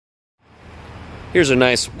Here's a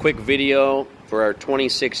nice quick video for our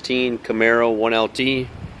 2016 Camaro 1LT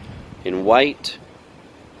in white.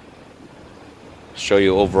 Show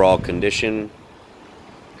you overall condition.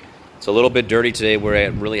 It's a little bit dirty today. We're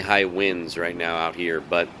at really high winds right now out here,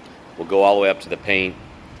 but we'll go all the way up to the paint.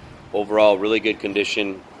 Overall, really good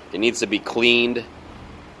condition. It needs to be cleaned,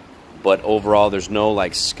 but overall there's no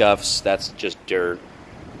like scuffs. That's just dirt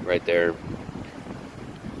right there.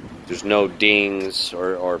 There's no dings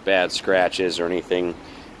or bad scratches or anything.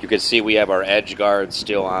 You can see we have our edge guards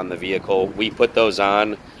still on the vehicle. We put those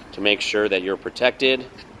on to make sure that you're protected.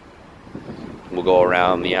 We'll go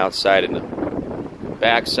around the outside and the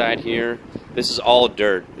back side here. This is all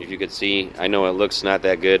dirt, if you could see. I know it looks not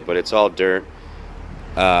that good, but it's all dirt.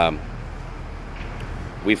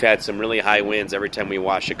 We've had some really high winds. Every time we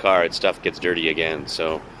wash a car, stuff gets dirty again.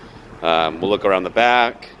 So we'll look around the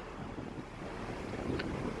back.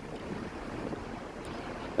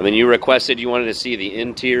 And then you requested you wanted to see the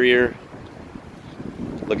interior.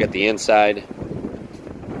 Look at the inside.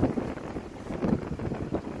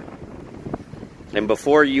 And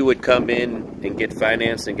before you would come in and get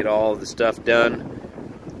financed and get all of the stuff done,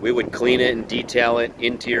 we would clean it and detail it,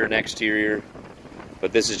 interior and exterior.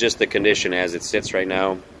 But this is just the condition as it sits right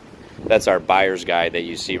now. That's our buyer's guide that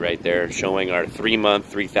you see right there, showing our 3-month,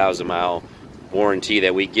 3,000 mile warranty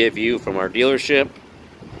that we give you from our dealership.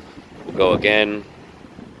 We'll go again.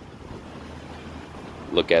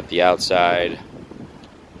 Look at the outside.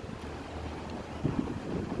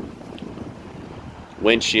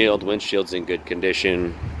 Windshield's in good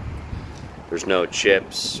condition. There's no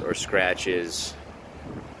chips or scratches,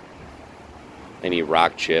 any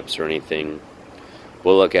rock chips or anything.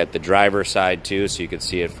 We'll look at the driver's side too, so you can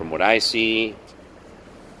see it from what I see.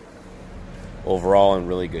 Overall in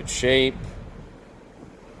really good shape.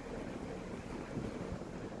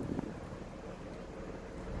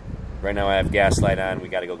 Right now I have gas light on. We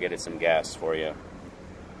got to go get it some gas for you.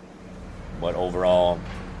 But overall,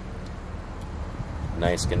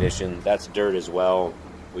 nice condition. That's dirt as well.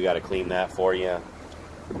 We got to clean that for you.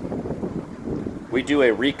 We do a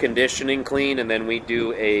reconditioning clean, and then we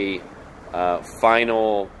do a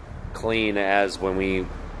final clean as when we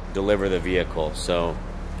deliver the vehicle. So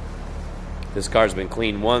this car's been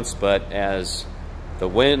cleaned once, but as the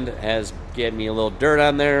wind has given me a little dirt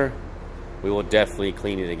on there, we will definitely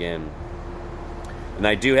clean it again. And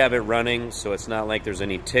I do have it running, so it's not like there's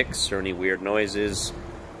any ticks or any weird noises.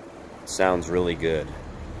 Sounds really good.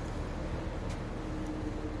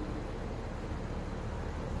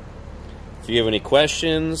 If you have any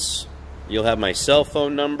questions, you'll have my cell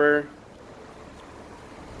phone number.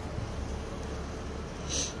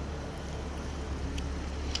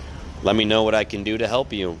 Let me know what I can do to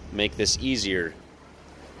help you make this easier.